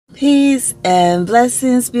Peace and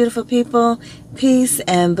blessings, beautiful people. Peace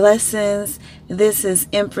and blessings. This is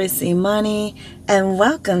Empress Imani, and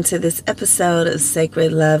welcome to this episode of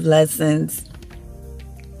Sacred Love Lessons.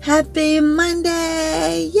 Happy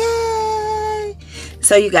Monday! Yay!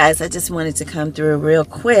 So you guys, I just wanted to come through real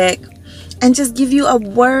quick and just give you a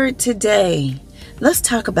word today. Let's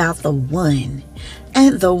talk about the one.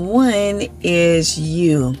 And the one is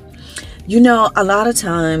you. You know, a lot of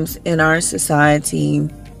times in our society,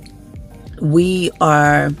 we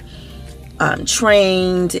are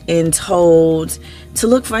trained and told to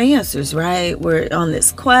look for answers, right? We're on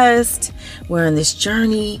this quest, we're on this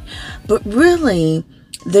journey, but really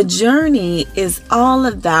the journey is all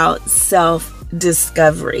about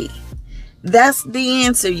self-discovery. That's the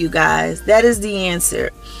answer, you guys. That is the answer.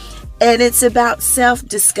 And it's about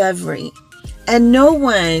self-discovery. And no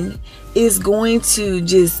one is going to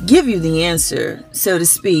just give you the answer, so to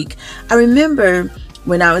speak. I remember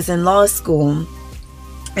when I was in law school,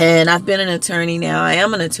 and I've been an attorney now. I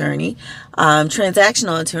am an attorney,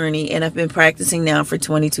 transactional attorney, and I've been practicing now for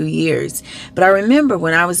 22 years. But I remember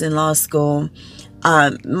when I was in law school,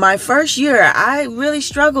 my first year, I really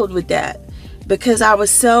struggled with that because I was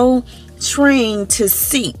so trained to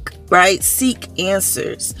seek, right? Seek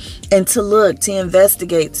answers and to look, to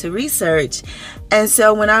investigate, to research. And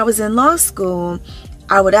so when I was in law school,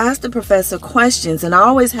 I would ask the professor questions, and I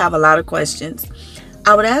always have a lot of questions.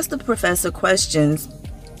 I would ask the professor questions,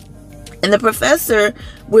 and the professor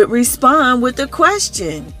would respond with a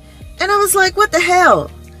question. And I was like, what the hell?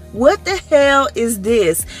 What the hell is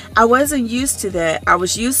this? I wasn't used to that. I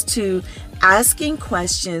was used to asking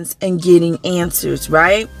questions and getting answers,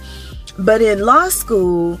 right? But in law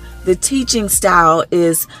school, the teaching style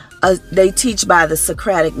is they teach by the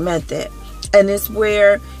Socratic method. And it's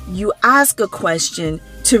where you ask a question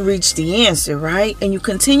to reach the answer, right? And you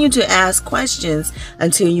continue to ask questions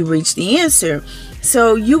until you reach the answer.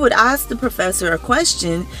 So you would ask the professor a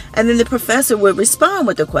question, and then the professor would respond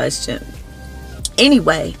with a question.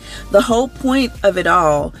 Anyway, the whole point of it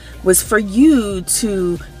all was for you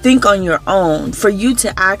to think on your own, for you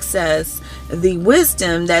to access the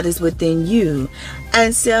wisdom that is within you.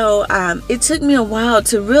 And so it took me a while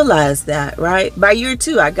to realize that, right? By year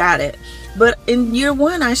 2, I got it. But in year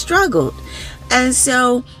 1, I struggled. And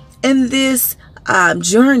so in this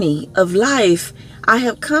journey of life, I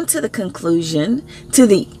have come to the conclusion, to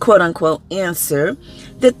the quote unquote answer,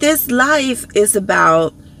 that this life is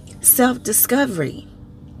about self-discovery.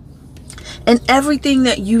 And everything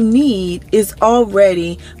that you need is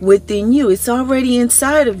already within you. It's already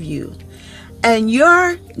inside of you. And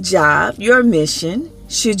your job, your mission,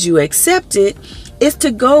 should you accept it, is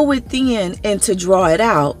to go within and to draw it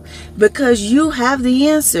out, because you have the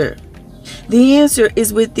answer. The answer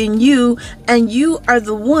is within you, and you are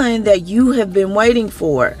the one that you have been waiting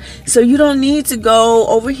for. So you don't need to go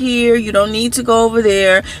over here. You don't need to go over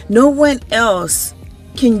there. No one else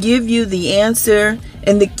can give you the answer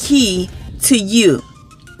and the key to you.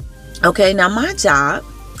 Okay, now my job,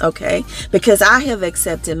 okay, because I have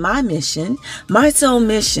accepted my mission, my soul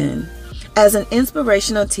mission, as an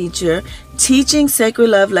inspirational teacher, teaching sacred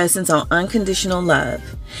love lessons on unconditional love,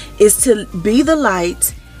 is to be the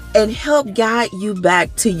light and help guide you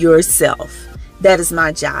back to yourself. That is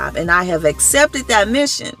my job, and I have accepted that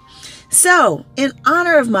mission. So, in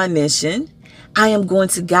honor of my mission, I am going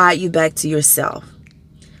to guide you back to yourself.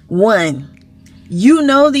 1, you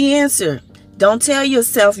know the answer. Don't tell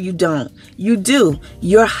yourself you don't. You do.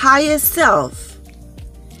 Your highest self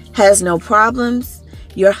has no problems.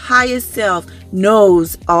 Your highest self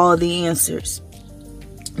knows all the answers.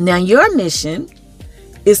 Now, your mission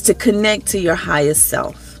is to connect to your highest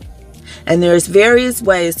self. And there's various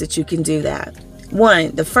ways that you can do that.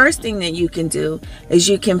 1, the first thing that you can do is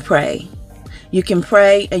you can pray. You can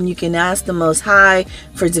pray and you can ask the Most High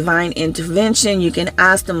for divine intervention. You can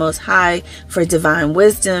ask the Most High for divine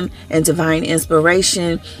wisdom and divine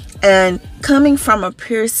inspiration. And coming from a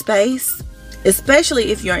pure space,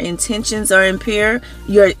 especially if your intentions are pure,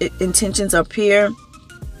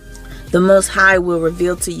 the Most High will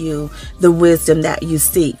reveal to you the wisdom that you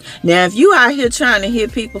seek. Now, if you out here trying to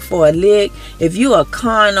hit people for a lick, if you a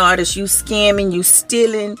con artist, you scamming, you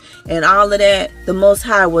stealing, and all of that, the Most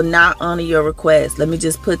High will not honor your request. Let me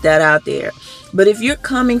just put that out there. But if you're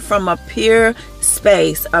coming from a pure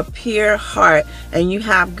space, a pure heart, and you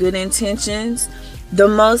have good intentions, the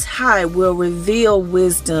Most High will reveal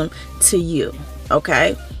wisdom to you.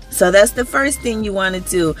 Okay? So that's the first thing you want to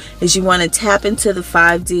do, is you want to tap into the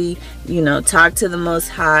 5D, talk to the Most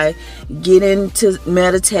High, get into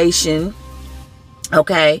meditation,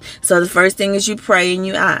 Okay, so the first thing is you pray and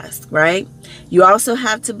you ask, right? You also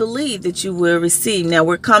have to believe that you will receive. Now,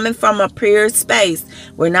 we're coming from a prayer space.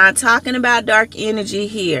 We're not talking about dark energy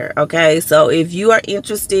here, okay? So if you are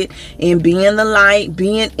interested in being in the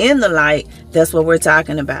light, that's what we're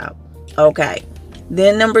talking about, okay?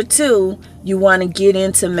 Then number 2, you want to get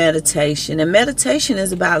into meditation. And meditation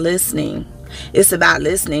is about listening. It's about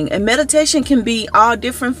listening. And meditation can be all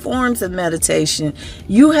different forms of meditation.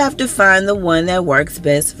 You have to find the one that works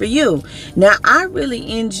best for you. Now, I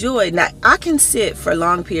really enjoy, now I can sit for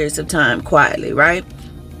long periods of time quietly, right?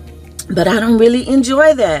 But I don't really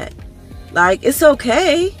enjoy that. Like, it's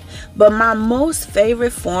okay. But my most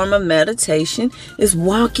favorite form of meditation is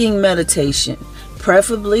walking meditation,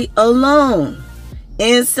 preferably alone,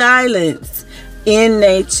 in silence, in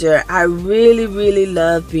nature. I really, really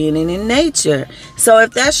love being in nature. So if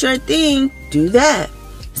that's your thing, do that.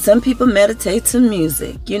 Some people meditate to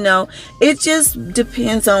music, it just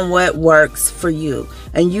depends on what works for you,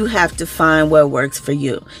 and you have to find what works for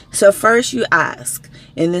you. So first you ask.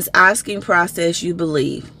 In this asking process, you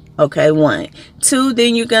believe. Okay, 1. 2,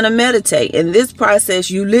 then you're going to meditate. In this process,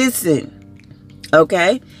 you listen.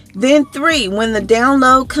 Okay. Then 3, when the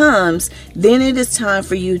download comes, then it is time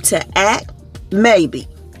for you to act. Maybe.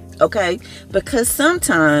 Okay. Because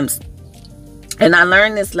sometimes, and I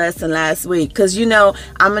learned this lesson last week, because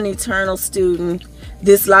I'm an eternal student.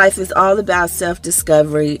 This life is all about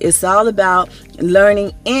self-discovery. It's all about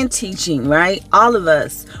learning and teaching, right? All of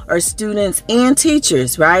us are students and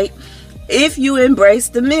teachers, right? If you embrace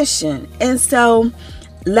the mission. And so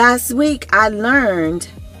last week I learned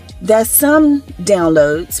that some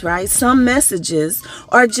downloads, right, some messages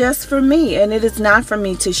are just for me, and it is not for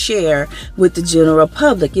me to share with the general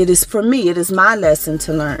public. It is for me. It is my lesson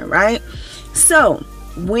to learn, right? So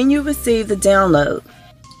when you receive the download,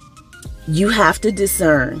 you have to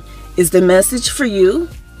discern, is the message for you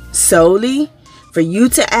solely, for you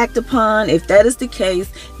to act upon? If that is the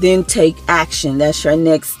case, then take action. That's your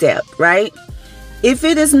next step, right? If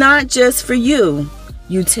it is not just for you,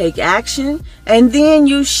 you take action, and then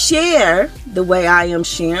you share the way I am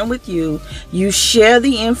sharing with you. You share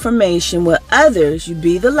the information with others. You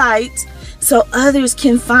be the light so others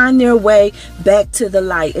can find their way back to the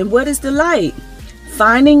light. And what is the light?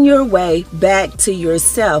 Finding your way back to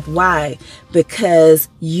yourself. Why? Because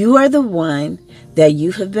you are the one that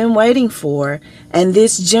you have been waiting for. And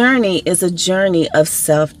this journey is a journey of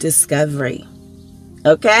self-discovery.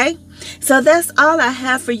 Okay? So that's all I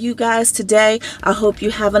have for you guys today. I hope you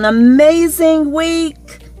have an amazing week.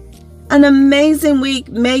 An amazing week.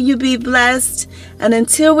 May you be blessed. And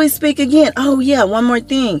until we speak again, oh yeah, one more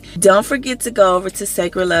thing. Don't forget to go over to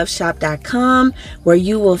sacredloveshop.com, where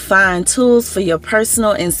you will find tools for your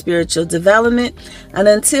personal and spiritual development. And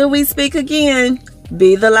until we speak again,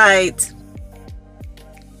 be the light.